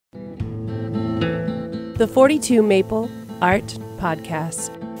the 42 Maple Art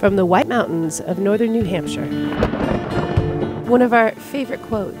Podcast from the White Mountains of northern New Hampshire. One of our favorite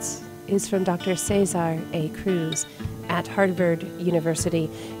quotes is from Dr. Cesar A. Cruz at Harvard University,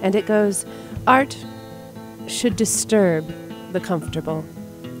 and it goes, "Art should disturb the comfortable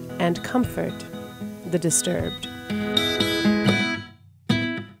and comfort the disturbed."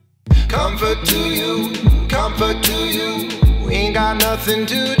 Comfort to you, ain't got nothing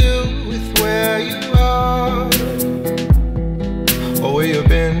to do with where you are, or where you've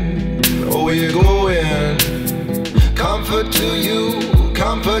been, or where you're going. Comfort to you,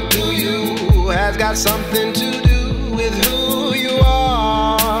 has got something to do with who you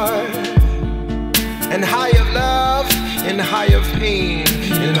are, and how you've loved, and how you've pain,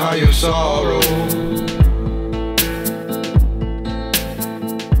 and how you've sorrow.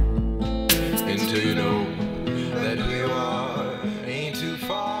 Until you know that who you are ain't too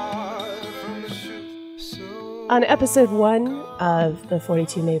far from the truth. So On episode 1 of the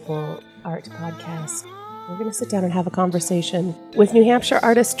 42 Maple Art Podcast, we're going to sit down and have a conversation with New Hampshire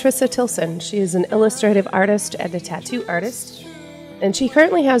artist Trissa Tilson. She is an illustrative artist and a tattoo artist, and she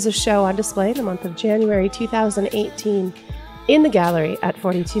currently has a show on display in the month of January 2018 in the gallery at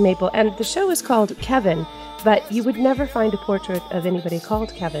 42 Maple, and the show is called Kevin, but you would never find a portrait of anybody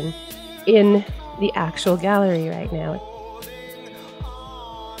called Kevin in the actual gallery right now.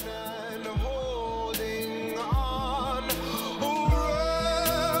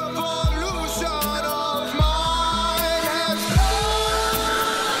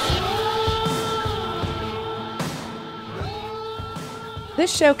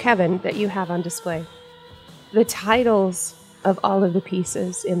 This show, Kevin, that you have on display, the titles of all of the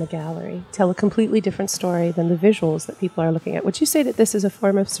pieces in the gallery tell a completely different story than the visuals that people are looking at. Would you say that this is a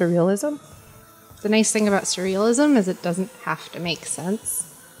form of surrealism? The nice thing about surrealism is it doesn't have to make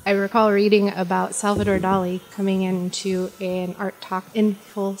sense. I recall reading about Salvador Dali coming into an art talk in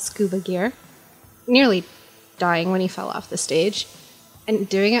full scuba gear, nearly dying when he fell off the stage, and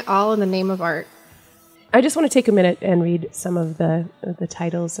doing it all in the name of art. I just want to take a minute and read some of the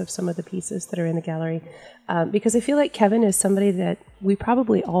titles of some of the pieces that are in the gallery, because I feel like Kevin is somebody that we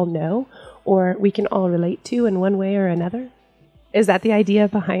probably all know, or we can all relate to in one way or another. Is that the idea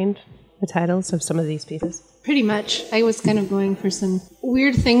behind the titles of some of these pieces? Pretty much. I was kind of going for some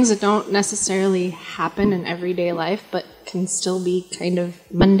weird things that don't necessarily happen in everyday life, but can still be kind of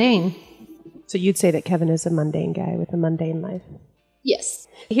mundane. So you'd say that Kevin is a mundane guy with a mundane life? Yes.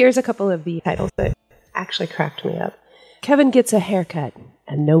 Here's a couple of the titles that actually cracked me up. Kevin gets a haircut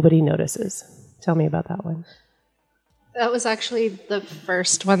and nobody notices. Tell me about that one. That was actually the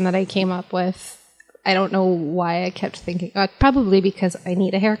first one that I came up with. I don't know why I kept thinking, probably because I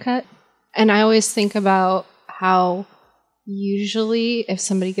need a haircut. And I always think about how usually if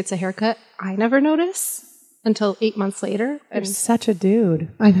somebody gets a haircut, I never notice until 8 months later. You're such a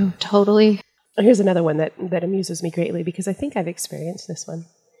dude. I know, totally. Here's another one that amuses me greatly because I think I've experienced this one.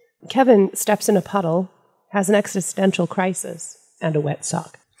 Kevin steps in a puddle, has an existential crisis, and a wet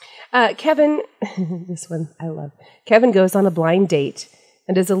sock. Kevin, this one I love. Kevin goes on a blind date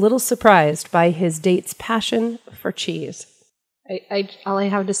and is a little surprised by his date's passion for cheese. All I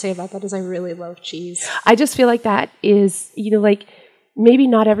have to say about that is I really love cheese. I just feel like that is, like maybe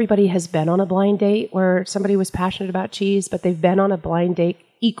not everybody has been on a blind date where somebody was passionate about cheese, but they've been on a blind date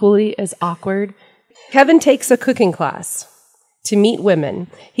equally as awkward. Kevin takes a cooking class to meet women.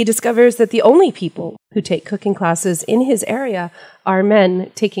 He discovers that the only people who take cooking classes in his area are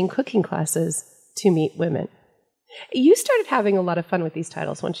men taking cooking classes to meet women. You started having a lot of fun with these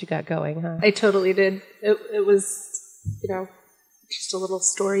titles once you got going, huh? I totally did. It was, just a little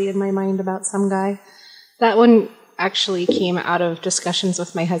story in my mind about some guy. That one actually came out of discussions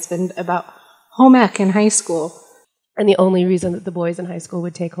with my husband about home ec in high school. And the only reason that the boys in high school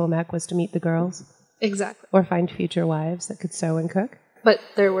would take home ec was to meet the girls? Exactly. Or find future wives that could sew and cook? But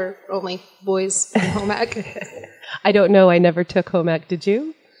there were only boys in home ec. I don't know. I never took home ec. Did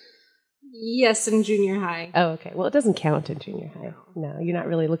you? Yes, in junior high. Oh, okay. Well, it doesn't count in junior high. No, you're not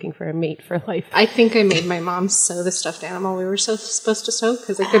really looking for a mate for life. I think I made my mom sew the stuffed animal we were supposed to sew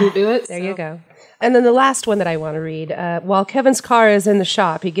because I couldn't do it. There you go. And then the last one that I want to read. While Kevin's car is in the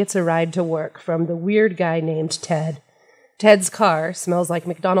shop, he gets a ride to work from the weird guy named Ted. Ted's car smells like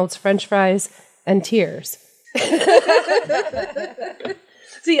McDonald's French fries and tears.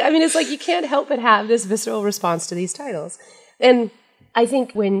 See, it's like you can't help but have this visceral response to these titles. And I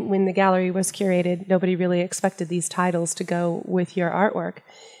think when the gallery was curated, nobody really expected these titles to go with your artwork.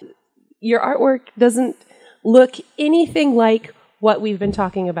 Your artwork doesn't look anything like what we've been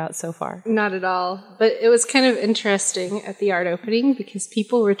talking about so far. Not at all. But it was kind of interesting at the art opening because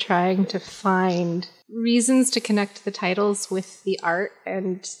people were trying to find reasons to connect the titles with the art,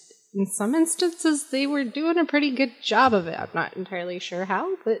 and in some instances they were doing a pretty good job of it. I'm not entirely sure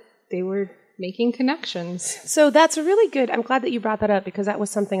how, but they were making connections. So that's a really good, I'm glad that you brought that up because that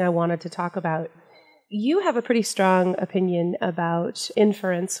was something I wanted to talk about. You have a pretty strong opinion about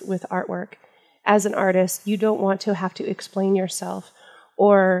inference with artwork. As an artist, you don't want to have to explain yourself,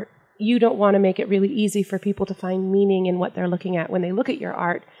 or you don't want to make it really easy for people to find meaning in what they're looking at when they look at your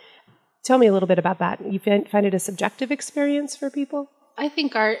art. Tell me a little bit about that. You find it a subjective experience for people? I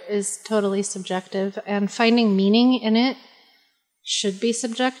think art is totally subjective, and finding meaning in it should be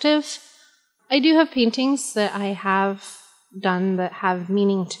subjective. I do have paintings that I have done that have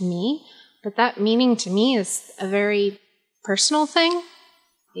meaning to me, but that meaning to me is a very personal thing.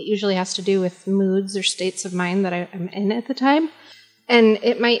 It usually has to do with moods or states of mind that I'm in at the time. And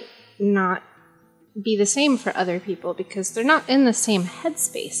it might not be the same for other people because they're not in the same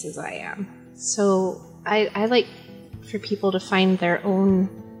headspace as I am. So I like for people to find their own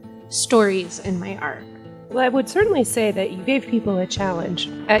stories in my art. Well, I would certainly say that you gave people a challenge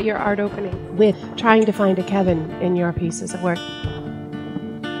at your art opening with trying to find a Kevin in your pieces of work.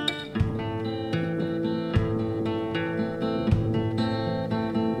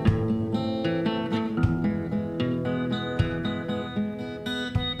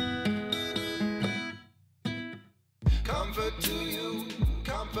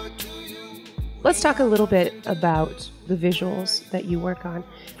 Let's talk a little bit about the visuals that you work on.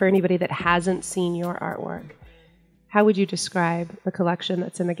 For anybody that hasn't seen your artwork, how would you describe the collection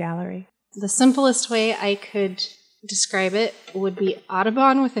that's in the gallery? The simplest way I could describe it would be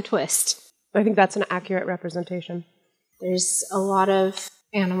Audubon with a twist. I think that's an accurate representation. There's a lot of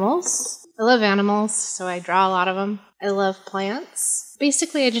animals. I love animals, so I draw a lot of them. I love plants.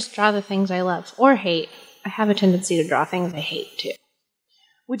 Basically, I just draw the things I love or hate. I have a tendency to draw things I hate, too.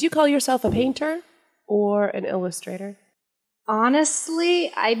 Would you call yourself a painter or an illustrator?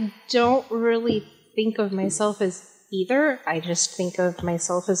 Honestly, I don't really think of myself as either. I just think of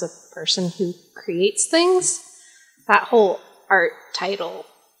myself as a person who creates things. That whole art title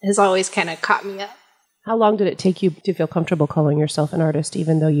has always kind of caught me up. How long did it take you to feel comfortable calling yourself an artist,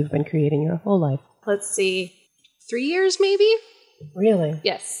 even though you've been creating your whole life? Let's see, 3 years maybe? Really?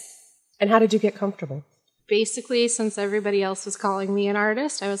 Yes. And how did you get comfortable? Basically, since everybody else was calling me an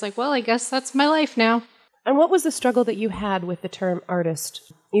artist, I was like, well, I guess that's my life now. And what was the struggle that you had with the term artist,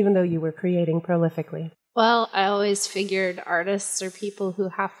 even though you were creating prolifically? Well, I always figured artists are people who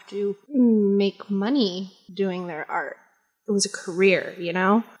have to make money doing their art. It was a career, you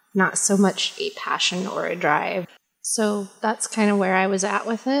know, not so much a passion or a drive. So that's kind of where I was at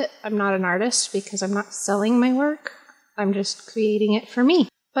with it. I'm not an artist because I'm not selling my work. I'm just creating it for me.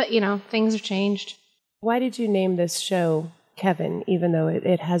 But, you know, things have changed. Why did you name this show Kevin, even though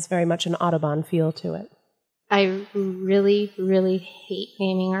it has very much an Audubon feel to it? I really, really hate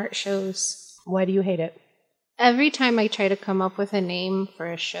naming art shows. Why do you hate it? Every time I try to come up with a name for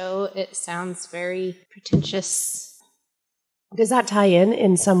a show, it sounds very pretentious. Does that tie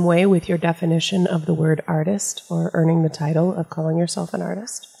in some way with your definition of the word artist or earning the title of calling yourself an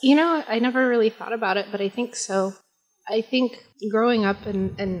artist? You know, I never really thought about it, but I think so. I think growing up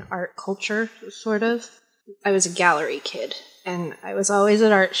in art culture, sort of, I was a gallery kid, and I was always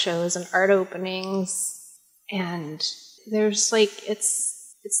at art shows and art openings, and there's like,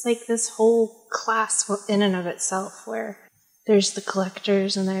 it's like this whole class in and of itself where there's the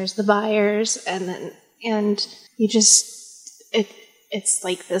collectors and there's the buyers, and you just, it's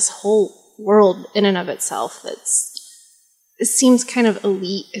like this whole world in and of itself it seems kind of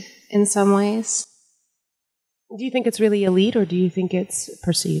elite in some ways. Do you think it's really elite, or do you think it's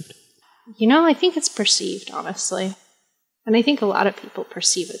perceived? You know, I think it's perceived, honestly. And I think a lot of people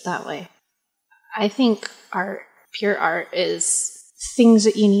perceive it that way. I think art, pure art, is things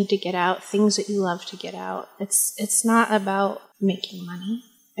that you need to get out, things that you love to get out. It's not about making money.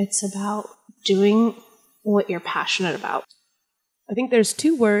 It's about doing what you're passionate about. I think there's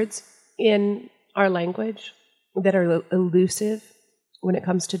 2 words in our language that are elusive when it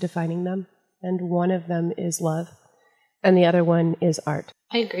comes to defining them. And one of them is love, and the other one is art.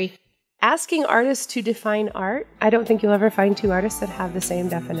 I agree. Asking artists to define art, I don't think you'll ever find 2 artists that have the same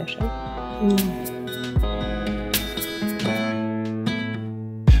definition.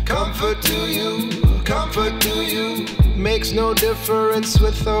 Comfort to you, makes no difference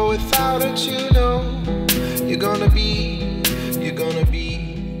with or without it, you know. You're gonna be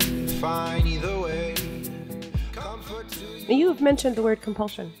fine either way. Comfort to you. You have mentioned the word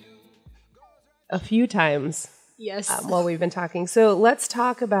compulsion a few times Yes. While we've been talking. So let's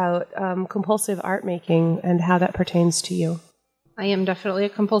talk about compulsive art making and how that pertains to you. I am definitely a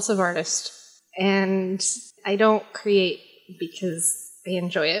compulsive artist. And I don't create because I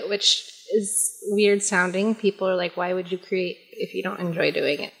enjoy it, which is weird sounding. People are like, why would you create if you don't enjoy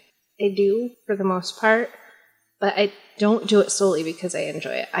doing it? I do for the most part, but I don't do it solely because I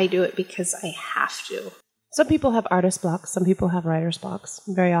enjoy it. I do it because I have to. Some people have artist blocks. Some people have writer's blocks.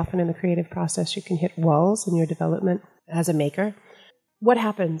 Very often in the creative process, you can hit walls in your development as a maker. What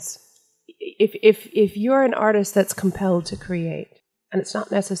happens if you're an artist that's compelled to create, and it's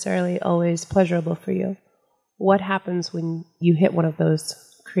not necessarily always pleasurable for you? What happens when you hit one of those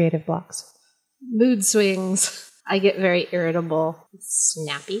creative blocks? Mood swings. I get very irritable,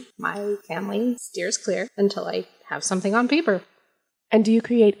 snappy. My family steers clear until I have something on paper. And do you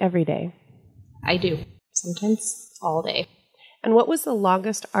create every day? I do. Sometimes all day. And what was the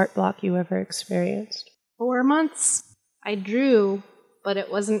longest art block you ever experienced? 4 months. I drew, but it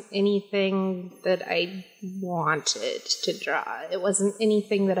wasn't anything that I wanted to draw. It wasn't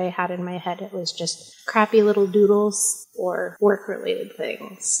anything that I had in my head. It was just crappy little doodles or work-related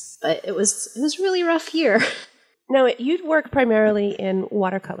things. But it was a really rough year. Now, you'd work primarily in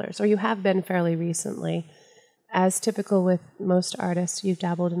watercolors, or you have been fairly recently. As typical with most artists, you've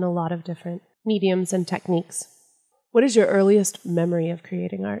dabbled in a lot of different mediums and techniques. What is your earliest memory of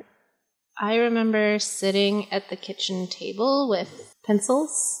creating art? I remember sitting at the kitchen table with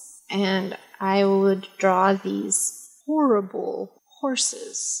pencils, and I would draw these horrible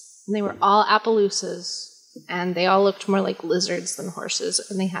horses. And they were all Appaloosas, and they all looked more like lizards than horses,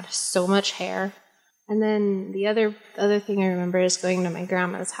 and they had so much hair. And then the other thing I remember is going to my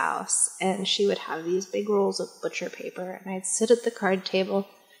grandma's house, and she would have these big rolls of butcher paper, and I'd sit at the card table,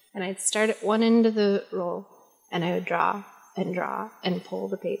 and I'd start at one end of the roll, and I would draw and pull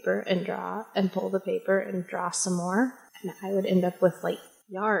the paper and draw and pull the paper and draw some more. And I would end up with like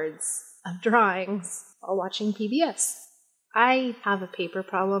yards of drawings while watching PBS. I have a paper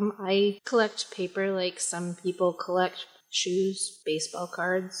problem. I collect paper like some people collect shoes, baseball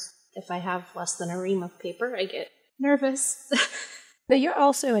cards. If I have less than a ream of paper, I get nervous. Now, you're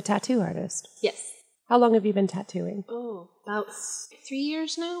also a tattoo artist. Yes. How long have you been tattooing? Oh, about 3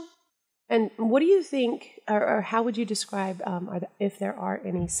 years now. And what do you think, or how would you describe, if there are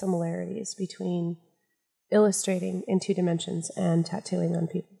any similarities between illustrating in 2 dimensions and tattooing on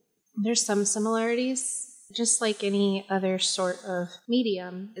people? There's some similarities. Just like any other sort of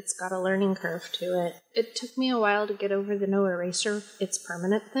medium, it's got a learning curve to it. It took me a while to get over the no eraser, it's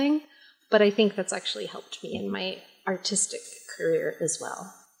permanent thing, but I think that's actually helped me in my artistic career as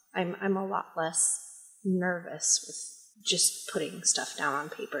well. I'm a lot less nervous with just putting stuff down on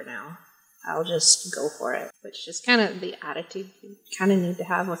paper now. I'll just go for it, which is kind of the attitude you kind of need to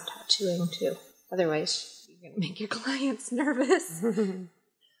have with tattooing too. Otherwise, you're going to make your clients nervous.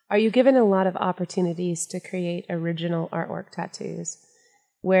 Are you given a lot of opportunities to create original artwork tattoos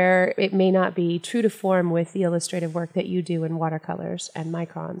where it may not be true to form with the illustrative work that you do in watercolors and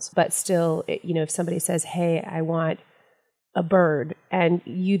microns, but still, if somebody says, hey, I want a bird, and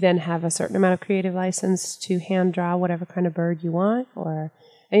you then have a certain amount of creative license to hand draw whatever kind of bird you want? Or,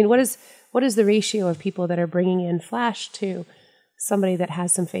 what is the ratio of people that are bringing in Flash to somebody that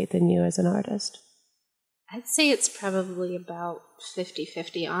has some faith in you as an artist? I'd say it's probably about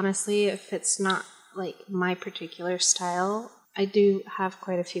 50-50, honestly, if it's not like my particular style. I do have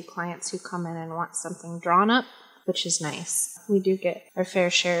quite a few clients who come in and want something drawn up, which is nice. We do get our fair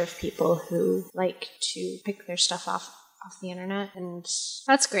share of people who like to pick their stuff off the internet, and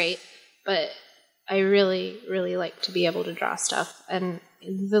that's great, but I really, really like to be able to draw stuff. And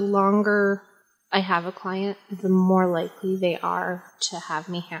the longer I have a client, the more likely they are to have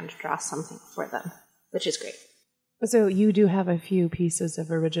me hand draw something for them, which is great. So you do have a few pieces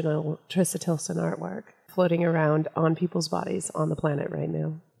of original Trissa Tilson artwork floating around on people's bodies on the planet right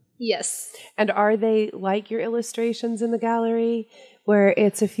now. Yes. And are they like your illustrations in the gallery, where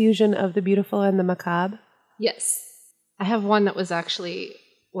it's a fusion of the beautiful and the macabre? Yes. I have one that was actually,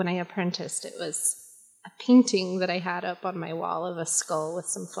 when I apprenticed, it was a painting that I had up on my wall of a skull with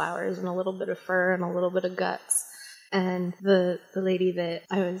some flowers and a little bit of fur and a little bit of guts. And the lady that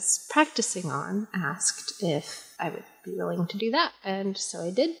I was practicing on asked if I would be willing to do that. And so I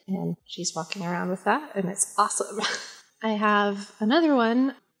did. And she's walking around with that, and it's awesome. I have another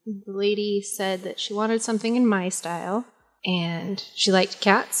one. The lady said that she wanted something in my style. And she liked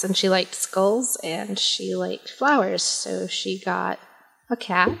cats, and she liked skulls, and she liked flowers. So she got a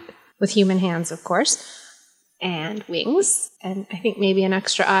cat with human hands, of course, and wings, and I think maybe an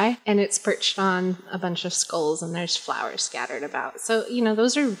extra eye. And it's perched on a bunch of skulls, and there's flowers scattered about. So,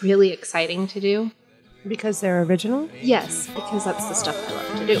 those are really exciting to do. Because they're original? Yes, because that's the stuff I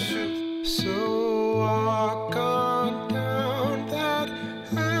love to do. So walk on down that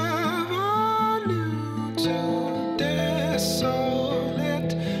avenue to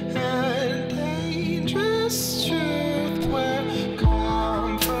desolate and dangerous truth where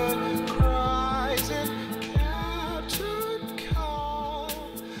comfort cries in captured calm.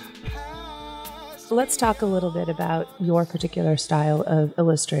 Let's talk a little bit about your particular style of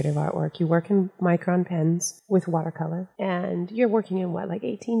illustrative artwork. You work in micron pens with watercolor, and you're working in what, like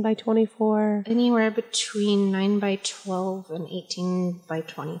 18 by 24? Anywhere between 9 by 12 and 18 by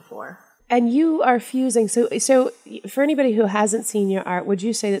 24. And you are fusing, so for anybody who hasn't seen your art, would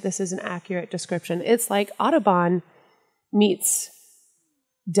you say that this is an accurate description? It's like Audubon meets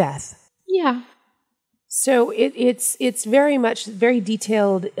death. Yeah. So it's very much very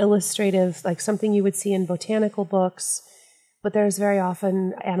detailed, illustrative, like something you would see in botanical books, but there's very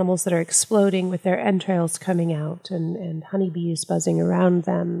often animals that are exploding with their entrails coming out and honeybees buzzing around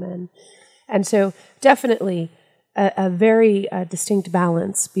them. And so definitely a very distinct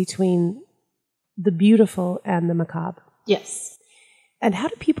balance between the beautiful and the macabre. Yes. And how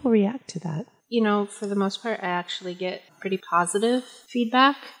do people react to that? You know, for the most part, I actually get pretty positive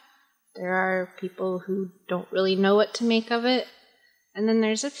feedback. There are people who don't really know what to make of it. And then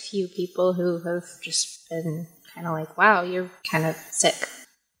there's a few people who have just been kind of like, wow, you're kind of sick.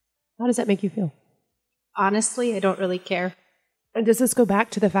 How does that make you feel? Honestly, I don't really care. And does this go back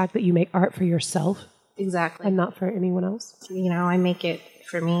to the fact that you make art for yourself? Exactly. And not for anyone else? You know, I make it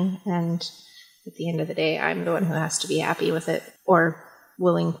for me, and at the end of the day, I'm the one who has to be happy with it or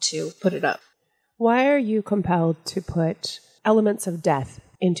willing to put it up. Why are you compelled to put elements of death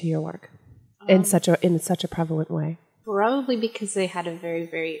into your work in such a prevalent way? Probably because they had a very,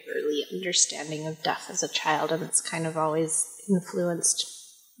 very early understanding of death as a child, and it's kind of always influenced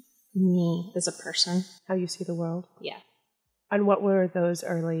me as a person. How you see the world? Yeah. And what were those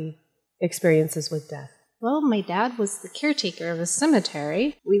early experiences with death? Well, my dad was the caretaker of a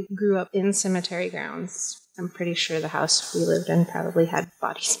cemetery. We grew up in cemetery grounds. I'm pretty sure the house we lived in probably had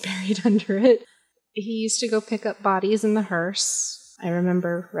bodies buried under it. He used to go pick up bodies in the hearse. I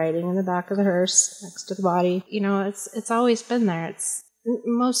remember riding in the back of the hearse next to the body. You know, it's always been there. It's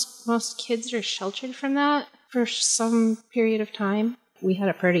most kids are sheltered from that for some period of time. We had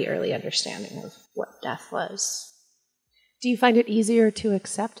a pretty early understanding of what death was. Do you find it easier to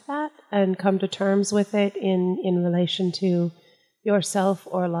accept that and come to terms with it in relation to yourself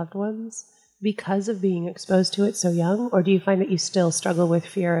or loved ones because of being exposed to it so young? Or do you find that you still struggle with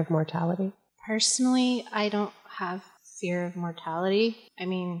fear of mortality? Personally, I don't have fear of mortality. I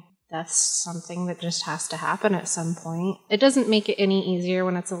mean, that's something that just has to happen at some point. It doesn't make it any easier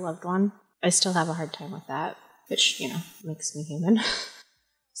when it's a loved one. I still have a hard time with that, which, you know, makes me human.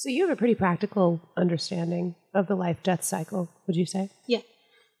 So you have a pretty practical understanding of the life-death cycle, would you say? Yeah.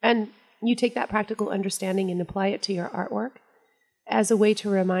 And you take that practical understanding and apply it to your artwork as a way to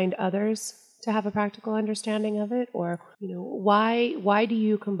remind others to have a practical understanding of it? Or, you know, why do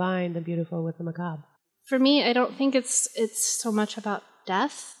you combine the beautiful with the macabre? For me, I don't think it's so much about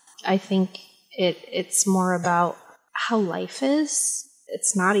death. I think it's more about how life is.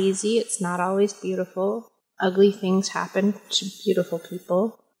 It's not easy. It's not always beautiful. Ugly things happen to beautiful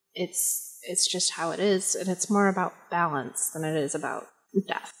people. It's just how it is, and it's more about balance than it is about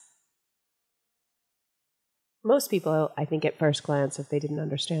death. Most people, I think, at first glance, if they didn't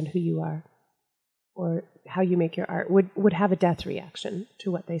understand who you are or how you make your art, would have a death reaction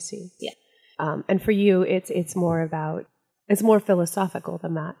to what they see. Yeah. And for you, it's more philosophical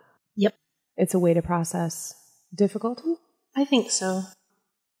than that. Yep. It's a way to process difficulty? I think so.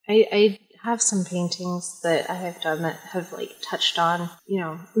 I have some paintings that I have done that have like touched on, you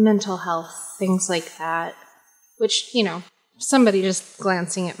know, mental health, things like that, which, you know, somebody just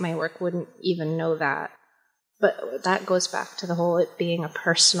glancing at my work wouldn't even know that. But that goes back to the whole it being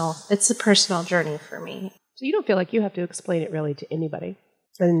it's a personal journey for me. So you don't feel like you have to explain it really to anybody,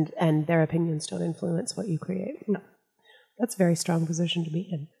 and their opinions don't influence what you create? No. That's a very strong position to be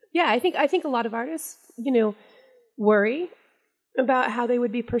in. Yeah, I think a lot of artists, you know, worry about how they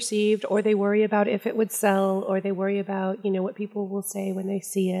would be perceived, or they worry about if it would sell, or they worry about, you know, what people will say when they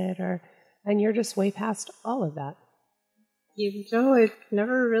see it, and you're just way past all of that. You know, I've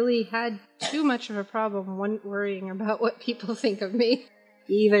never really had too much of a problem worrying about what people think of me.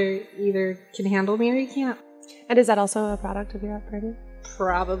 You either can handle me or you can't. And is that also a product of your upbringing?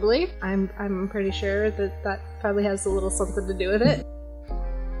 Probably. I'm pretty sure that probably has a little something to do with it.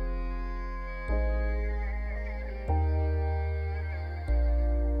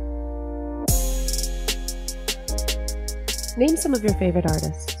 Name some of your favorite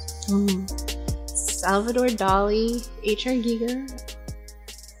artists. Salvador Dali, H.R. Giger.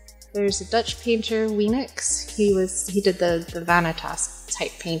 There's a Dutch painter, Weenix. He did the Vanitas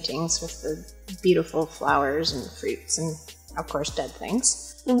type paintings with the beautiful flowers and fruits and, of course, dead things.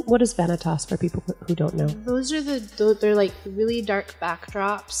 What is Vanitas for people who don't know? Those are they're like really dark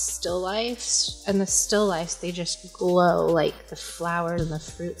backdrops, still lifes, and the still lifes, they just glow like the flowers and the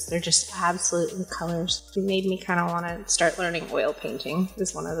fruits. They're just absolutely colors. It made me kind of want to start learning oil painting.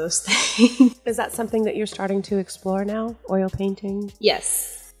 Is one of those things. Is that something that you're starting to explore now? Oil painting?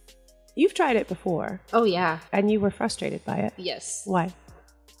 Yes. You've tried it before. Oh yeah. And you were frustrated by it. Yes. Why?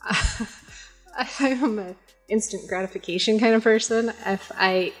 I'm a instant gratification kind of person. If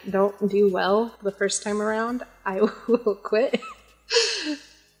I don't do well the first time around, I will quit.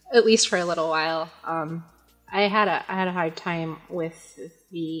 At least for a little while. I had a hard time with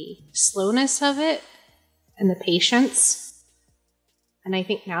the slowness of it and the patience. And I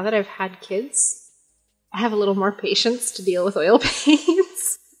think now that I've had kids, I have a little more patience to deal with oil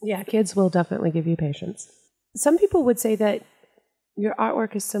paints. Yeah, kids will definitely give you patience. Some people would say that your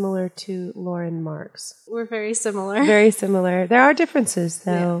artwork is similar to Lauren Marks. We're very similar. Very similar. There are differences,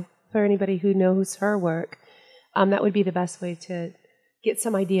 though, for anybody who knows her work. That would be the best way to get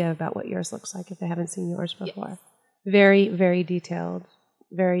some idea about what yours looks like if they haven't seen yours before. Yes. Very, very detailed,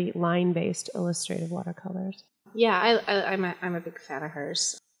 very line-based illustrative watercolors. Yeah, I'm a big fan of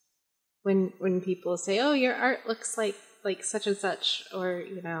hers. When people say, "Oh, your art looks like such and such," or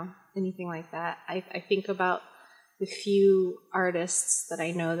anything like that, I think about the few artists that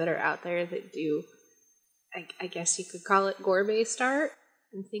I know that are out there that do, I guess you could call it gore-based art,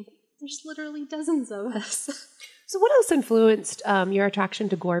 and think there's literally dozens of us. So what else influenced your attraction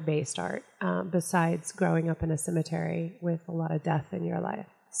to gore-based art, besides growing up in a cemetery with a lot of death in your life?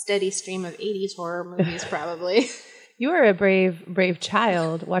 Steady stream of 80s horror movies, probably. You were a brave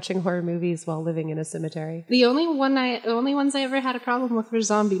child watching horror movies while living in a cemetery. The only ones I ever had a problem with were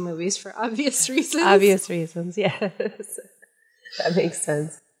zombie movies for obvious reasons. Obvious reasons, yes. That makes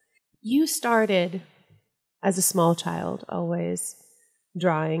sense. You started as a small child, always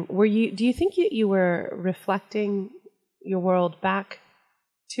drawing. Do you think you were reflecting your world back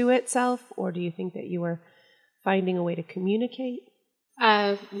to itself, or do you think that you were finding a way to communicate?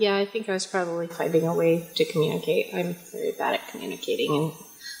 Yeah, I think I was probably finding a way to communicate. I'm very bad at communicating, and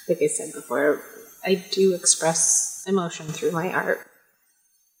like I said before, I do express emotion through my art.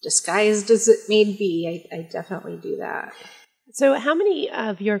 Disguised as it may be, I definitely do that. So how many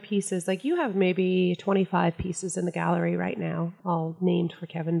of your pieces, like you have maybe 25 pieces in the gallery right now, all named for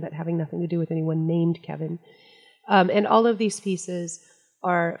Kevin, but having nothing to do with anyone named Kevin. And all of these pieces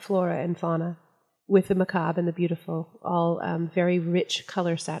are flora and fauna, with the macabre and the beautiful, all very rich,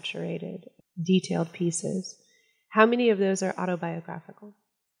 color-saturated, detailed pieces. How many of those are autobiographical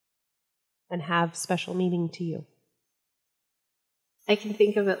and have special meaning to you? I can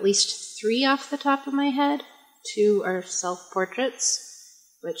think of at least 3 off the top of my head. 2 are self-portraits,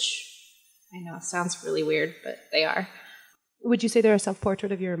 which I know sounds really weird, but they are. Would you say they're a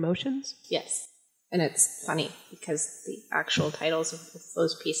self-portrait of your emotions? Yes. And it's funny because the actual titles of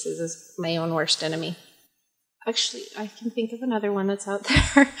those pieces is My Own Worst Enemy. Actually, I can think of another one that's out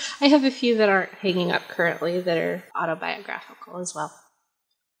there. I have a few that aren't hanging up currently that are autobiographical as well.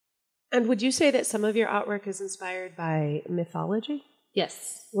 And would you say that some of your artwork is inspired by mythology?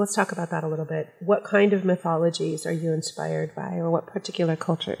 Yes. Let's talk about that a little bit. What kind of mythologies are you inspired by, or what particular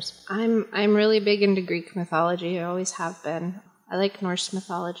cultures? I'm really big into Greek mythology. I always have been. I like Norse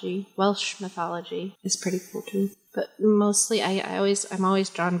mythology. Welsh mythology is pretty cool too. But mostly I'm always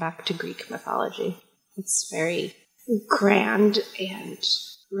drawn back to Greek mythology. It's very grand and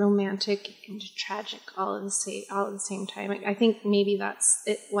romantic and tragic all at the same time. I think maybe that's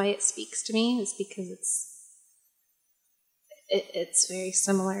why it speaks to me, is because it's very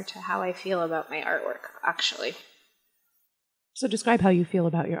similar to how I feel about my artwork, actually. So describe how you feel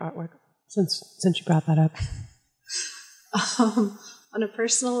about your artwork, since you brought that up. On a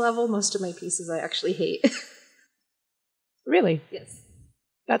personal level, most of my pieces I actually hate. Really? Yes.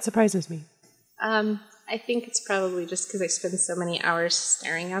 That surprises me. I think it's probably just because I spend so many hours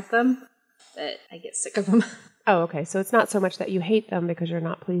staring at them that I get sick of them. Oh, okay. So it's not so much that you hate them because you're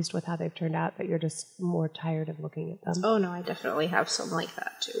not pleased with how they've turned out, that you're just more tired of looking at them. Oh, no, I definitely have some like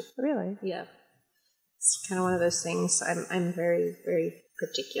that, too. Really? Yeah. It's kind of one of those things. I'm very, very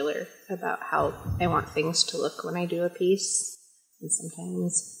particular about how I want things to look when I do a piece. And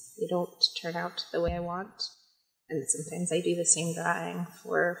sometimes they don't turn out the way I want. And sometimes I do the same drawing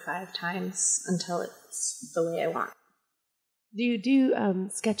 4 or 5 times until it's the way I want. Do you do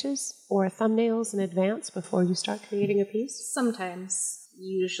sketches or thumbnails in advance before you start creating a piece? Sometimes.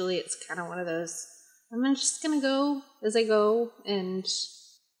 Usually it's kind of one of those, I'm just going to go as I go. And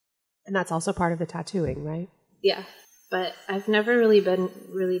that's also part of the tattooing, right? yeah. But I've never really been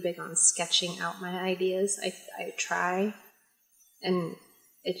really big on sketching out my ideas. I try, and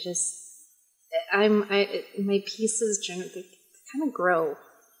it just my pieces they kind of grow.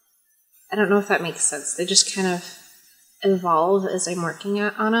 I don't know if that makes sense. They just kind of evolve as I'm working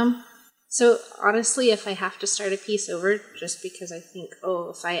on them. So honestly, if I have to start a piece over, just because I think,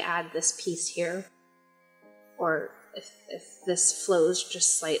 if I add this piece here, or if this flows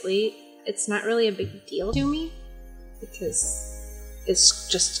just slightly, it's not really a big deal to me, because it's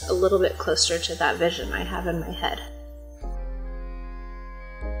just a little bit closer to that vision I have in my head.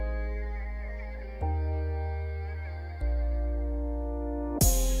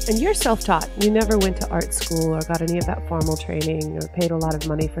 And you're self-taught. You never went to art school or got any of that formal training or paid a lot of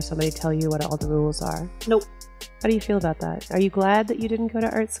money for somebody to tell you what all the rules are. Nope. How do you feel about that? Are you glad that you didn't go to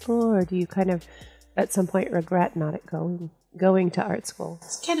art school, or do you kind of at some point regret not going to art school?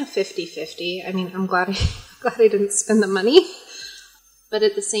 It's kind of 50-50. I mean, I'm glad I didn't spend the money. But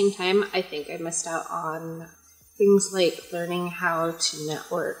at the same time, I think I missed out on things like learning how to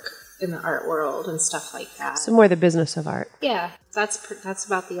network in the art world and stuff like that. So more the business of art. Yeah, that's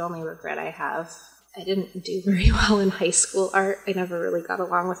about the only regret I have. I didn't do very well in high school art. I never really got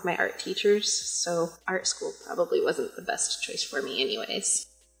along with my art teachers, so art school probably wasn't the best choice for me anyways.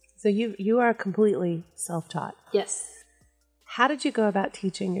 So you are completely self-taught. Yes. How did you go about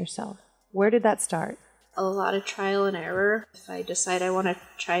teaching yourself? Where did that start? A lot of trial and error. If I decide I want to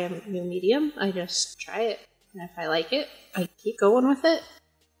try a new medium, I just try it. And if I like it, I keep going with it.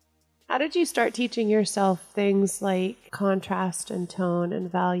 How did you start teaching yourself things like contrast and tone and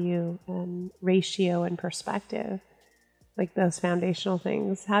value and ratio and perspective, like those foundational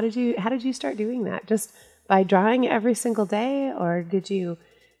things? How did you start doing that? Just by drawing every single day, or did you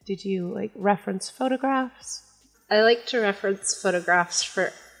like reference photographs? I like to reference photographs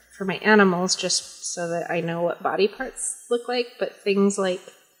for my animals, just so that I know what body parts look like, but things like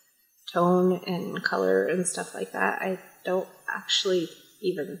tone and color and stuff like that, I don't actually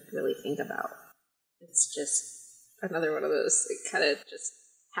even really think about. It's just another one of those, it kind of just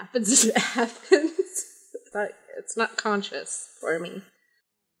happens as it happens. It's not conscious for me.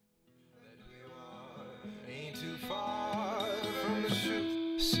 Ain't too far from the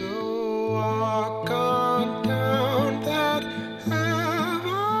truth. So walk on down that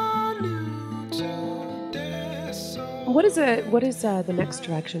avenue to desolate. What is the next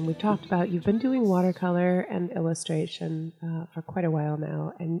direction? We've talked about you've been doing watercolor and illustration for quite a while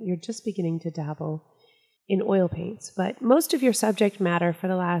now, and you're just beginning to dabble in oil paints. But most of your subject matter for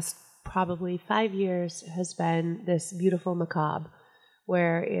the last probably 5 years has been this beautiful macabre,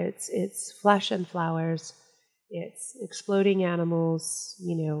 where it's flesh and flowers, it's exploding animals,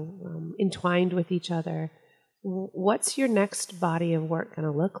 entwined with each other. What's your next body of work going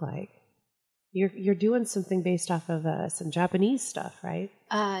to look like? You're doing something based off of some Japanese stuff, right?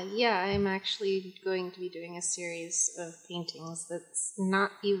 Yeah, I'm actually going to be doing a series of paintings that's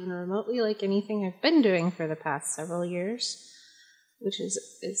not even remotely like anything I've been doing for the past several years, which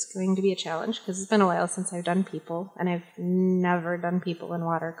is going to be a challenge because it's been a while since I've done people, and I've never done people in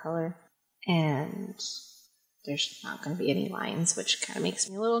watercolor, and there's not going to be any lines, which kind of makes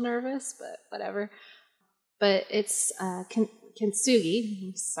me a little nervous, but whatever. But it's kintsugi.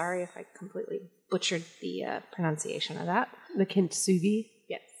 I'm sorry if I completely butchered the pronunciation of that. The kintsugi?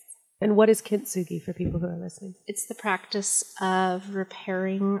 Yes. And what is kintsugi for people who are listening? It's the practice of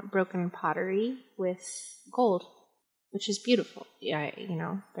repairing broken pottery with gold, which is beautiful. Yeah,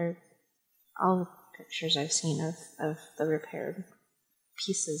 they're all the pictures I've seen of the repaired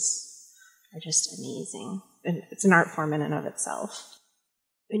pieces are just amazing. And it's an art form in and of itself.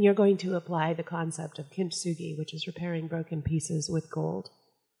 And you're going to apply the concept of kintsugi, which is repairing broken pieces with gold,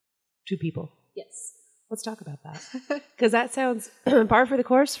 to people. Yes. Let's talk about that. Because that sounds par for the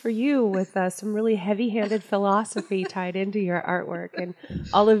course for you, with some really heavy-handed philosophy tied into your artwork and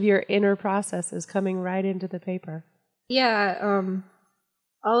all of your inner processes coming right into the paper. Yeah,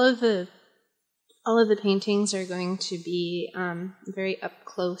 all of the paintings are going to be very up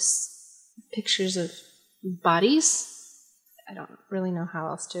close pictures of bodies. I don't really know how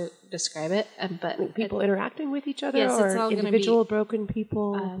else to describe it, but people interacting with each other, yes, or it's all individual broken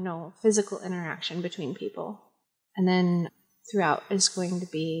people. No, physical interaction between people, and then throughout is going to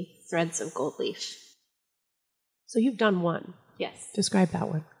be threads of gold leaf. So you've done one. Yes. Describe that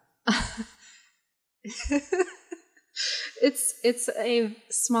one. It's a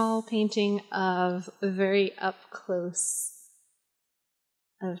small painting of very up close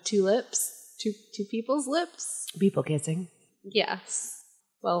of two lips, two people's lips. People kissing. Yes.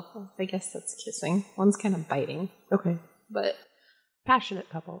 Well, I guess that's kissing. One's kind of biting. Okay. But Passionate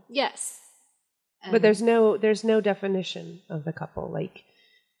couple. yes. But there's no definition of the couple. Like,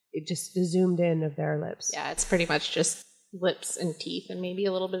 it just zoomed in of their lips. Yeah, it's pretty much just lips and teeth and maybe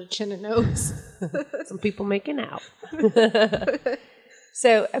a little bit of chin and nose. Some people making out.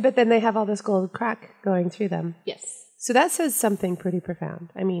 So, but then they have all this gold crack going through them. Yes. So that says something pretty profound.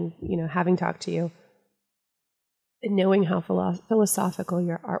 I mean, having talked to you and knowing how philosophical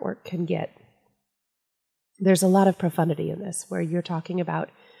your artwork can get, there's a lot of profundity in this, where you're talking about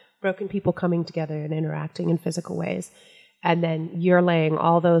broken people coming together and interacting in physical ways. And then you're laying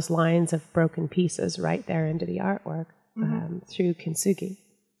all those lines of broken pieces right there into the artwork through kintsugi.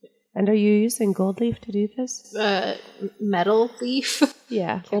 And are you using gold leaf to do this? Metal leaf.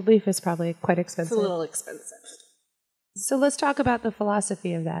 Yeah, gold leaf is probably quite expensive. It's a little expensive. So let's talk about the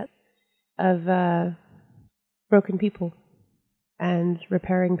philosophy of that, of broken people and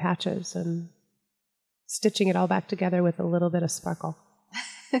repairing patches and stitching it all back together with a little bit of sparkle.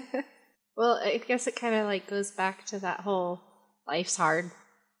 Well, I guess it kind of like goes back to that whole life's hard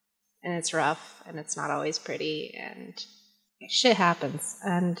and it's rough and it's not always pretty and shit happens.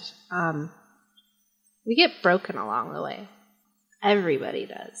 And we get broken along the way. Everybody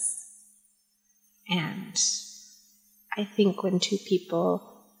does. And I think when two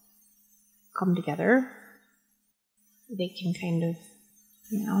people come together, they can kind of,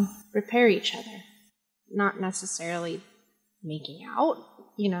 repair each other. Not necessarily making out,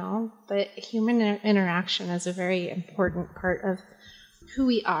 but human interaction is a very important part of who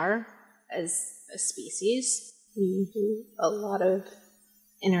we are as a species. We do a lot of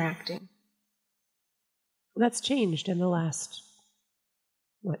interacting. That's changed in the last,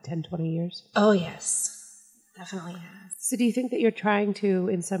 10, 20 years? Oh, yes. Definitely has. So do you think that you're trying to,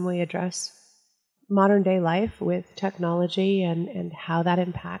 in some way, address modern day life with technology and how that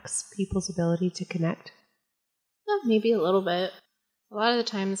impacts people's ability to connect? Well, maybe a little bit. A lot of the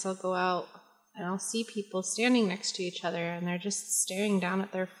times I'll go out and I'll see people standing next to each other and they're just staring down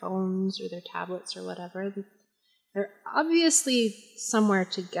at their phones or their tablets or whatever. They're obviously somewhere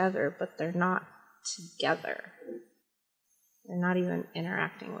together, but they're not together. They're not even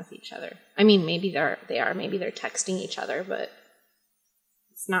interacting with each other. I mean, maybe they are. Maybe they're texting each other, but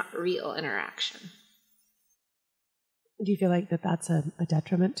it's not real interaction. Do you feel like that's a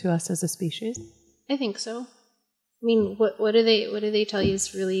detriment to us as a species? I think so. I mean, what do they tell you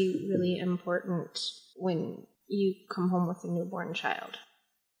is really, really important when you come home with a newborn child?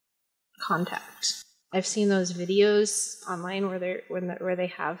 Contact. I've seen those videos online where they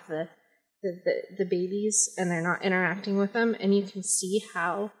have the babies and they're not interacting with them, and you can see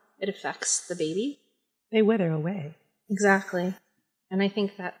how it affects the baby. They wither away. Exactly. And I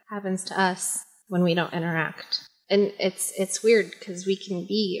think that happens to us when we don't interact. And it's weird because we can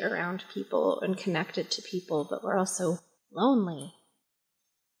be around people and connected to people, but we're also lonely.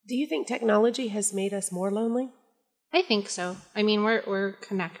 Do you think technology has made us more lonely? I think so. I mean, we're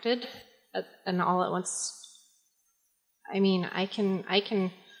connected and all at once. I mean, I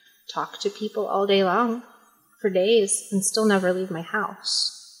can talk to people all day long for days and still never leave my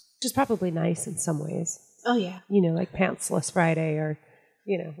house. Which is probably nice in some ways. Oh, yeah. Like Pantsless Friday or,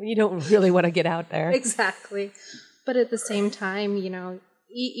 when you don't really want to get out there. Exactly. But at the same time,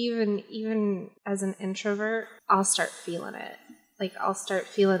 even as an introvert, I'll start feeling it. Like,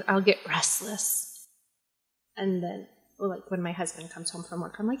 I'll get restless. And then, when my husband comes home from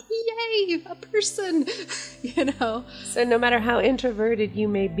work, I'm like, yay, a person, So no matter how introverted you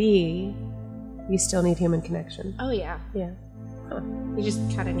may be, you still need human connection. Oh, yeah. Yeah. Huh. You just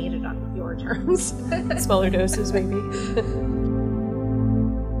kind of need it on your terms. Smaller doses, maybe.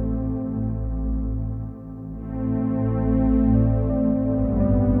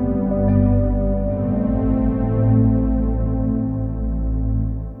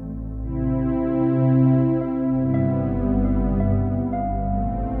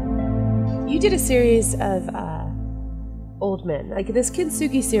 You did a series of old men. Like, this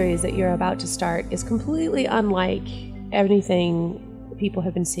kintsugi series that you're about to start is completely unlike anything people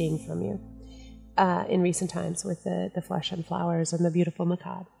have been seeing from you in recent times with the flesh and flowers and the beautiful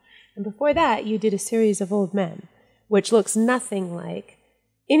macabre. And before that, you did a series of old men, which looks nothing like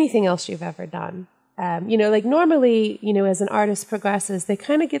anything else you've ever done. Normally, as an artist progresses, they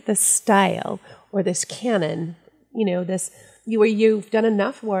kind of get this style or this canon, where you've done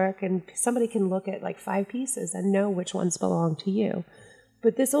enough work and somebody can look at like 5 pieces and know which ones belong to you.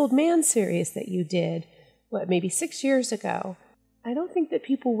 But this old man series that you did, maybe 6 years ago, I don't think that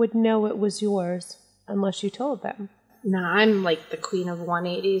people would know it was yours unless you told them. No, I'm like the queen of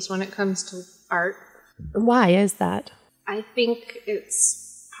 180s when it comes to art. Why is that? I think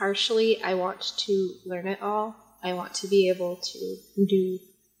it's partially I want to learn it all. I want to be able to do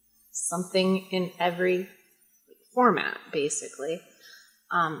something in every format, basically.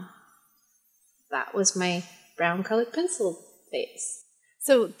 That was my brown colored pencil phase.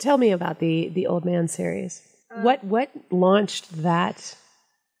 So tell me about the Old Man series. What launched that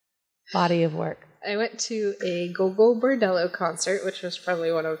body of work? I went to a Go-Go Bordello concert, which was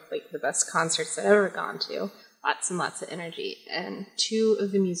probably one of the best concerts I've ever gone to. Lots and lots of energy. And two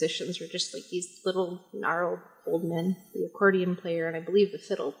of the musicians were just these little gnarled old men, the accordion player and I believe the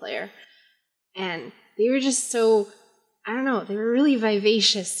fiddle player. And they were just so, I don't know, they were really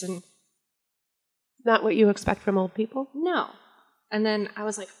vivacious and... Not what you expect from old people? No. And then I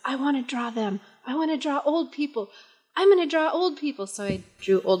was like, I want to draw them. I want to draw old people. I'm going to draw old people. So I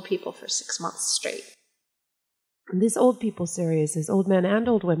drew old people for 6 months straight. This old people series is old men and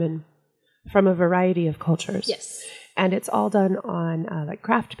old women from a variety of cultures. Yes. And it's all done on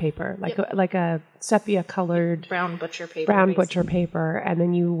craft paper, like a sepia-colored... Brown butcher paper. Brown butcher paper. And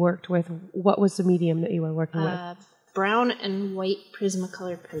then you worked with... What was the medium that you were working with? Brown and white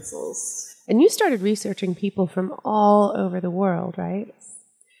Prismacolor pencils. And you started researching people from all over the world, right? Yes.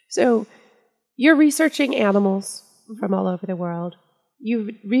 So you're researching animals from all over the world.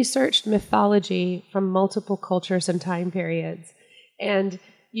 You've researched mythology from multiple cultures and time periods. And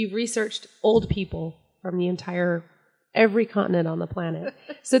you've researched old people from the every continent on the planet.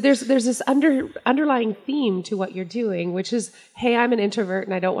 So there's this underlying theme to what you're doing, which is, hey, I'm an introvert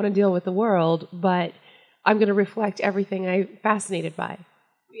and I don't want to deal with the world, but I'm going to reflect everything I'm fascinated by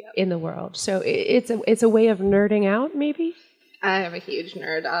in the world. So it's a way of nerding out, maybe? I am a huge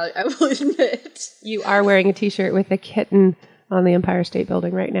nerd, I will admit. You are wearing a T-shirt with a kitten on the Empire State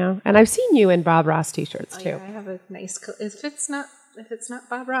Building right now. And I've seen you in Bob Ross T-shirts, too. Yeah, I have a nice... If it's not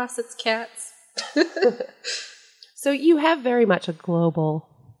Bob Ross, it's cats. So you have very much a global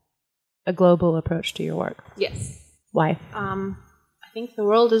approach to your work. Yes. Why? I think the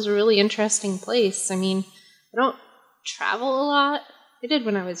world is a really interesting place. I mean, I don't travel a lot. I did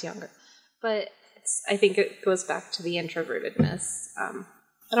when I was younger. But I think it goes back to the introvertedness.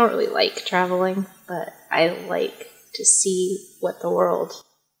 I don't really like traveling, but I like to see what the world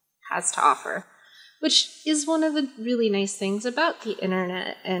has to offer, which is one of the really nice things about the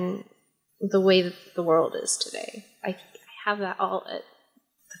internet and the way that the world is today. I have that all at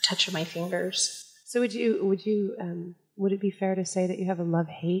the touch of my fingers. So would it be fair to say that you have a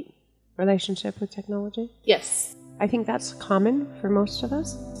love-hate relationship with technology? Yes. I think that's common for most of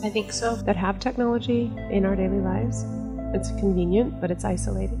us. I think so. That have technology in our daily lives. It's convenient, but it's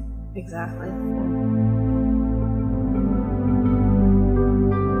isolating. Exactly.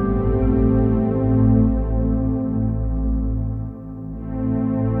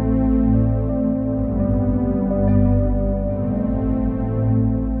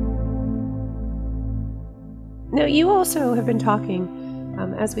 Now, you also have been talking,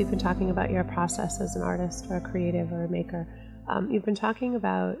 as we've been talking about your process as an artist or a creative or a maker, you've been talking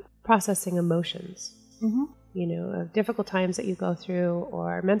about processing emotions, of difficult times that you go through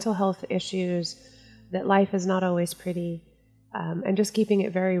or mental health issues, that life is not always pretty, and just keeping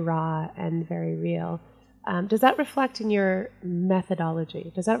it very raw and very real. Does that reflect in your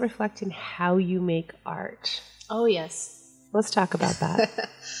methodology? Does that reflect in how you make art? Oh, yes. Let's talk about that.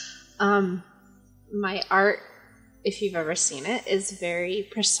 My art, if you've ever seen it, is very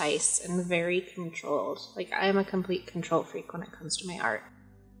precise and very controlled. I am a complete control freak when it comes to my art.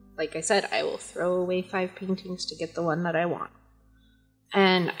 Like I said, I will throw away 5 paintings to get the one that I want.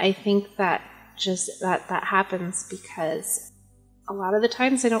 And I think that that happens because a lot of the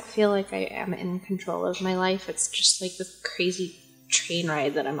times I don't feel like I am in control of my life. It's just this crazy train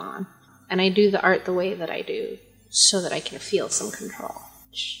ride that I'm on. And I do the art the way that I do so that I can feel some control.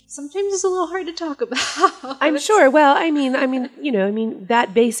 Sometimes it's a little hard to talk about. I'm sure. Well, I mean,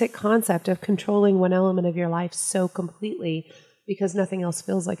 that basic concept of controlling one element of your life so completely because nothing else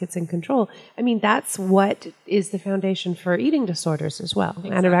feels like it's in control. I mean, that's what is the foundation for eating disorders as well.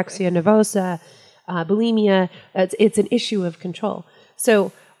 Exactly. Anorexia nervosa, bulimia, it's an issue of control.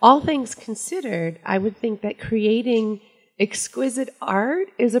 So all things considered, I would think that creating exquisite art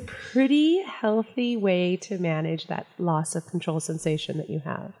is a pretty healthy way to manage that loss of control sensation that you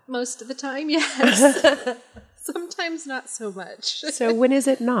have. Most of the time, yes. Sometimes not so much. So when is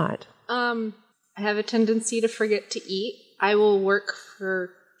it not? I have a tendency to forget to eat. I will work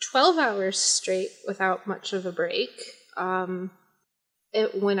for 12 hours straight without much of a break. When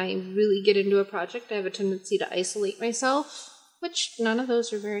I really get into a project, I have a tendency to isolate myself, which none of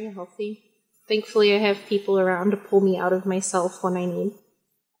those are very healthy. Thankfully, I have people around to pull me out of myself when I need.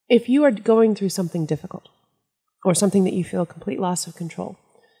 If you are going through something difficult or something that you feel complete loss of control,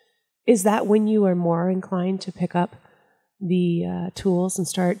 Is that when you are more inclined to pick up the tools and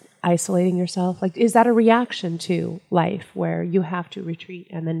start isolating yourself? Like, is that a reaction to life where you have to retreat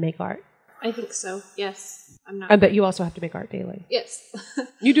and then make art? I think so, yes. I bet you also have to make art daily. Yes.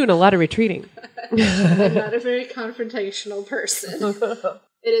 You're doing a lot of retreating. I'm not a very confrontational person.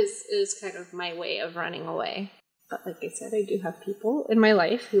 It is kind of my way of running away. But like I said, I do have people in my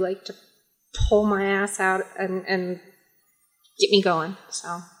life who like to pull my ass out and get me going. So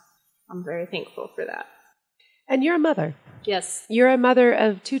I'm very thankful for that. And you're a mother. Yes. You're a mother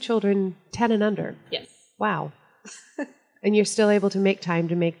of 2 children, 10 and under. Yes. Wow. And you're still able to make time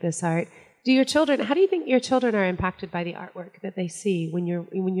to make this art. How do you think your children are impacted by the artwork that they see when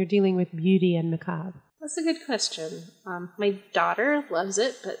you're dealing with beauty and macabre? That's a good question. My daughter loves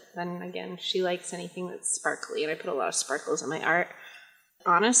it, but then again, she likes anything that's sparkly, and I put a lot of sparkles in my art.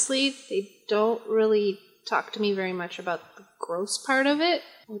 Honestly, they don't really talk to me very much about the gross part of it,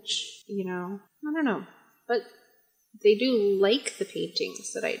 which, I don't know. But they do like the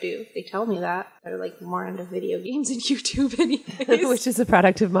paintings that I do. They tell me that. They're like more into video games and YouTube anyways. Which is a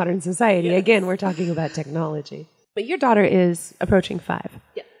product of modern society. Yes. Again, we're talking about technology. But your daughter is approaching 5.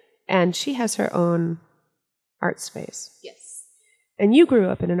 Yeah. And she has her own art space. Yes. And you grew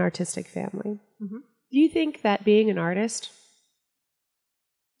up in an artistic family. Mm-hmm. Do you think that being an artist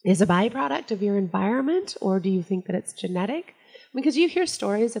is a byproduct of your environment, or do you think that it's genetic? Because you hear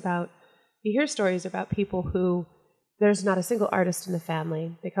stories about people who there's not a single artist in the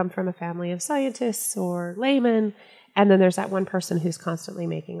family. They come from a family of scientists or laymen, and then there's that one person who's constantly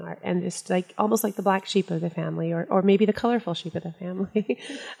making art, and just like almost like the black sheep of the family, or maybe the colorful sheep of the family.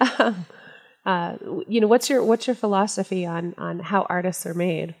 What's your philosophy on how artists are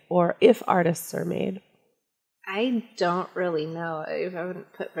made, or if artists are made? I don't really know. I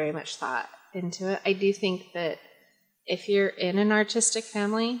haven't put very much thought into it. I do think that if you're in an artistic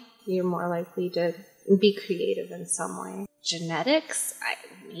family, you're more likely to be creative in some way. Genetics?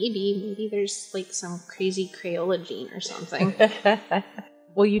 Maybe there's like some crazy Crayola gene or something.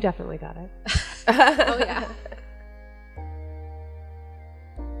 Well, you definitely got it. Oh, yeah.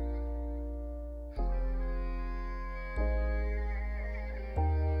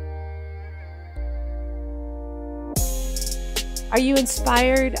 Are you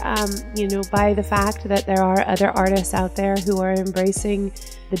inspired, by the fact that there are other artists out there who are embracing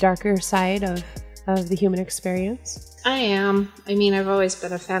the darker side of the human experience? I am. I've always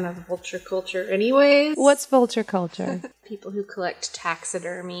been a fan of vulture culture anyways. What's vulture culture? People who collect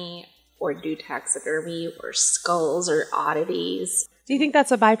taxidermy or do taxidermy or skulls or oddities. Do you think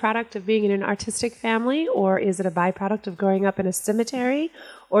that's a byproduct of being in an artistic family, or is it a byproduct of growing up in a cemetery,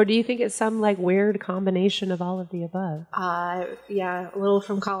 or do you think it's some like weird combination of all of the above? Yeah, a little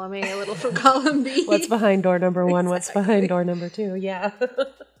from column A, a little from column B. What's behind door number 1? Exactly. What's behind door number 2? Yeah.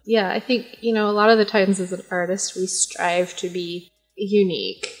 Yeah, I think, a lot of the times as an artist, we strive to be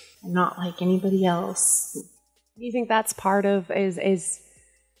unique and not like anybody else. Do you think that's part of, is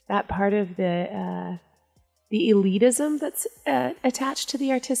that part of the elitism that's attached to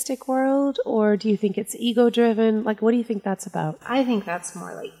the artistic world, or do you think it's ego-driven? Like, what do you think that's about? I think that's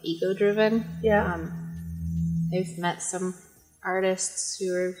more like ego-driven. Yeah. I've met some artists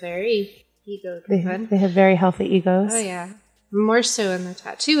who are very ego-driven. They have very healthy egos. Oh, yeah. More so in the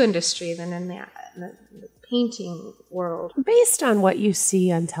tattoo industry than in the painting world. Based on what you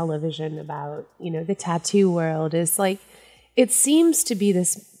see on television about, the tattoo world, is like, it seems to be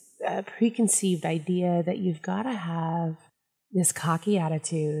this preconceived idea that you've got to have this cocky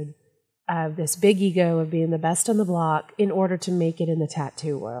attitude of this big ego of being the best on the block in order to make it in the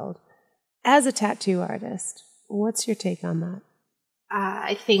tattoo world. As a tattoo artist, what's your take on that?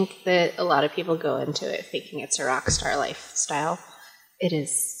 I think that a lot of people go into it thinking it's a rock star lifestyle. It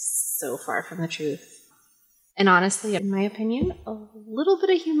is so far from the truth. And honestly, in my opinion, a little bit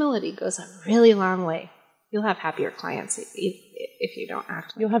of humility goes a really long way. You'll have happier clients if you don't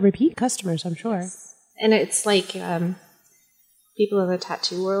act. You'll have repeat customers, I'm sure. Yes. And it's like people in the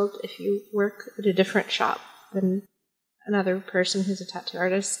tattoo world, if you work at a different shop than another person who's a tattoo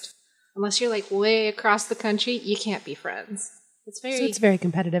artist, unless you're like way across the country, you can't be friends. So it's very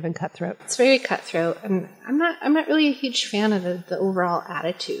competitive and cutthroat. It's very cutthroat, and I'm not really a huge fan of the overall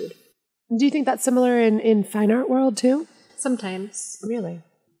attitude. Do you think that's similar in fine art world too? Sometimes. Really?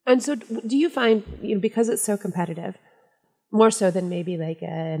 And so do you find, because it's so competitive, more so than maybe like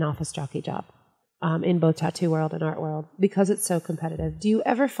an office jockey job in both tattoo world and art world, because it's so competitive, do you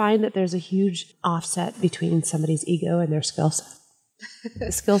ever find that there's a huge offset between somebody's ego and their skill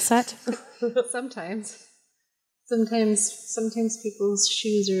set? Sometimes. Sometimes people's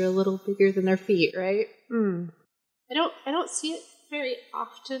shoes are a little bigger than their feet, right? Mm. I don't see it very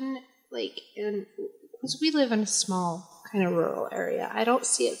often because we live in a small kind of rural area. I don't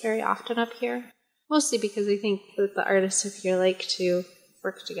see it very often up here, mostly because I think that the artists up here like to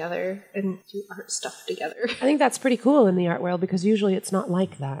work together and do art stuff together. I think that's pretty cool in the art world because usually it's not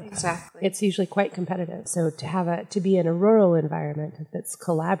like that. Exactly. It's usually quite competitive. So to be in a rural environment that's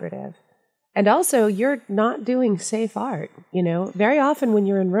collaborative. And also, you're not doing safe art, Very often when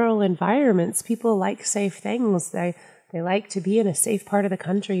you're in rural environments, people like safe things. They like to be in a safe part of the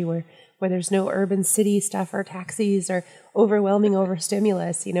country where there's no urban city stuff or taxis or overwhelming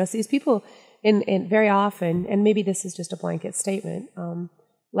overstimulus, So these people in very often, and maybe this is just a blanket statement,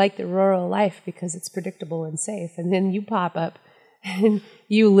 like the rural life because it's predictable and safe. And then you pop up and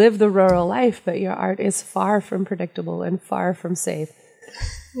you live the rural life, but your art is far from predictable and far from safe.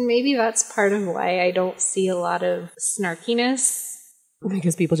 Maybe that's part of why I don't see a lot of snarkiness.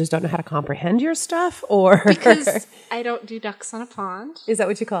 Because people just don't know how to comprehend your stuff, or because I don't do ducks on a pond. Is that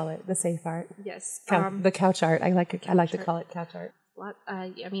what you call it? The safe art? Yes. The couch art. I like to call it couch art.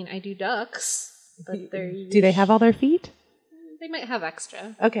 I do ducks, but do they have all their feet? They might have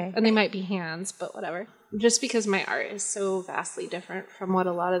extra. Okay. And they might be hands, but whatever. Just because my art is so vastly different from what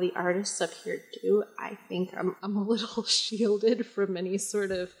a lot of the artists up here do, I think I'm a little shielded from any sort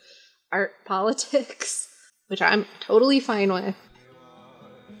of art politics, which I'm totally fine with.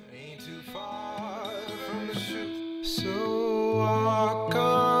 So walk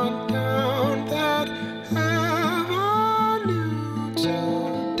on down that avenue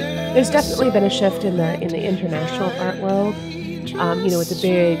today. There's definitely been a shift in the international art world. With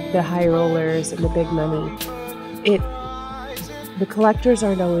the high rollers and the big money. The collectors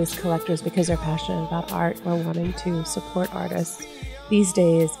aren't always collectors because they're passionate about art or wanting to support artists. These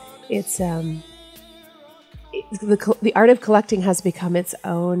days, it's the art of collecting has become its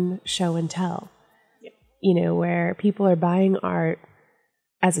own show and tell. Where people are buying art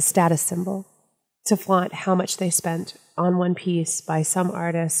as a status symbol to flaunt how much they spent on one piece by some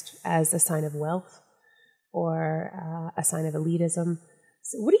artist as a sign of wealth or a sign of elitism.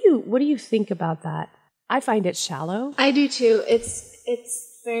 So what do you think about that? I find it shallow. I do too.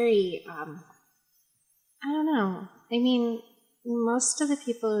 It's very I don't know. I mean, most of the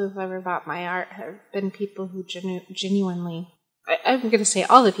people who've ever bought my art have been people who genuinely. I'm going to say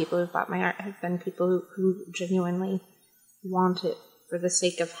all the people who've bought my art have been people who genuinely want it for the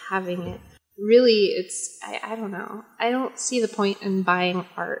sake of having it. Really, I don't know. I don't see the point in buying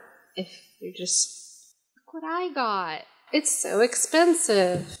art if you're just, look what I got. It's so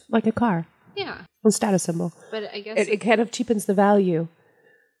expensive. Like a car. Yeah. A status symbol. But I guess it kind of cheapens the value,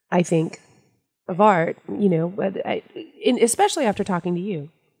 I think, of art, especially after talking to you.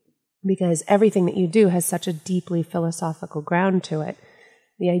 Because everything that you do has such a deeply philosophical ground to it.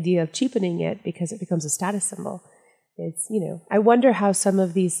 The idea of cheapening it because it becomes a status symbol. It's, I wonder how some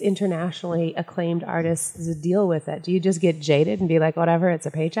of these internationally acclaimed artists deal with it. Do you just get jaded and be like, whatever, it's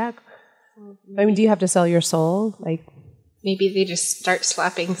a paycheck? I mean, do you have to sell your soul? Maybe they just start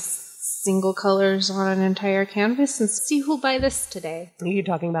slapping single colors on an entire canvas and see who'll buy this today. Are you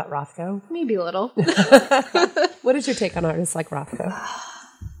talking about Rothko? Maybe a little. What is your take on artists like Rothko?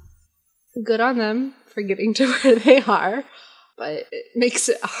 Good on them for getting to where they are, but it makes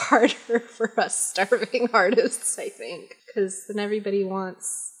it harder for us starving artists, I think, because then everybody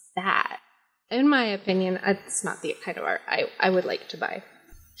wants that. In my opinion, it's not the kind of art I would like to buy.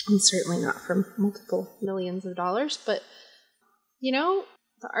 And certainly not for multiple millions of dollars, but, the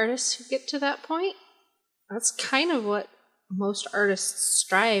artists who get to that point, that's kind of what most artists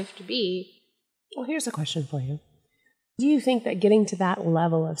strive to be. Well, here's a question for you. Do you think that getting to that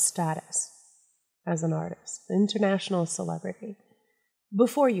level of status as an artist, international celebrity,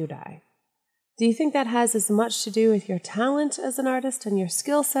 before you die, do you think that has as much to do with your talent as an artist and your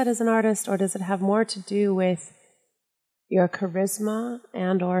skill set as an artist, or does it have more to do with your charisma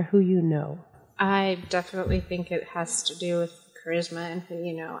and or who you know? I definitely think it has to do with charisma and who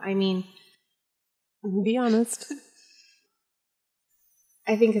you know. I mean, be honest.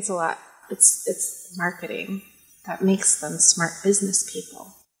 I think it's a lot. It's marketing that makes them smart business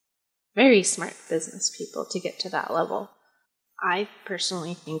people. Very smart business people to get to that level. I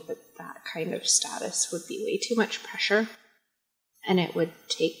personally think that kind of status would be way too much pressure, and it would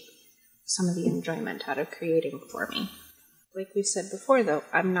take some of the enjoyment out of creating for me. Like we said before, though,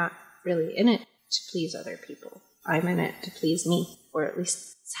 I'm not really in it to please other people. I'm in it to please me, or at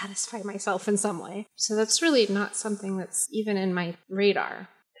least satisfy myself in some way. So that's really not something that's even in my radar.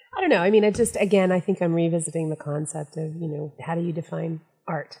 I don't know. I mean, I think I'm revisiting the concept of, how do you define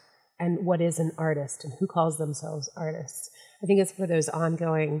art and what is an artist and who calls themselves artists? I think it's for those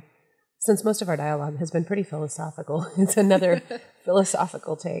ongoing, since most of our dialogue has been pretty philosophical, it's another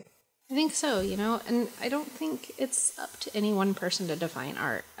philosophical take. I think so, and I don't think it's up to any one person to define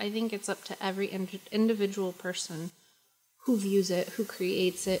art. I think it's up to every individual person who views it, who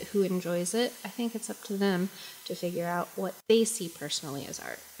creates it, who enjoys it. I think it's up to them to figure out what they see personally as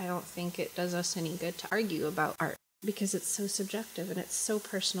art. I don't think it does us any good to argue about art because it's so subjective and it's so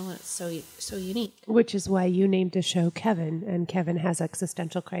personal and it's so unique. Which is why you named a show Kevin, and Kevin has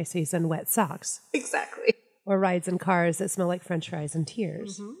existential crises and wet socks. Exactly. Or rides in cars that smell like French fries and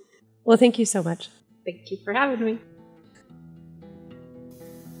tears. Mm-hmm. Well, thank you so much. Thank you for having me.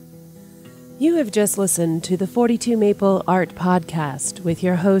 You have just listened to the 42 Maple Art Podcast with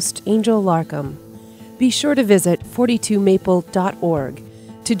your host, Angel Larkham. Be sure to visit 42maple.org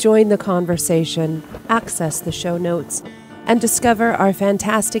to join the conversation, access the show notes, and discover our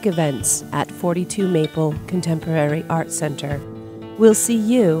fantastic events at 42 Maple Contemporary Art Center. We'll see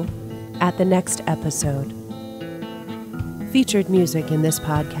you at the next episode. Featured music in this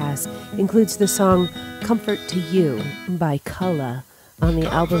podcast includes the song Comfort to You by Culla on the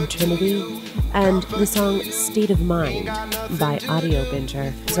album Trinity, and the song State of Mind by Audio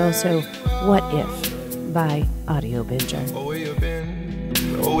Binger. There's also What If by Audio Binger. Oh, where you been?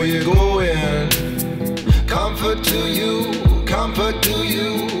 Oh, where you going? Comfort to you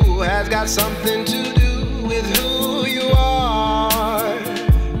has got something to do with who you are,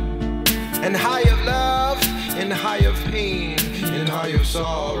 and how you love, and how you pain, and how you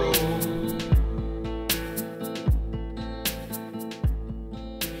sorrow.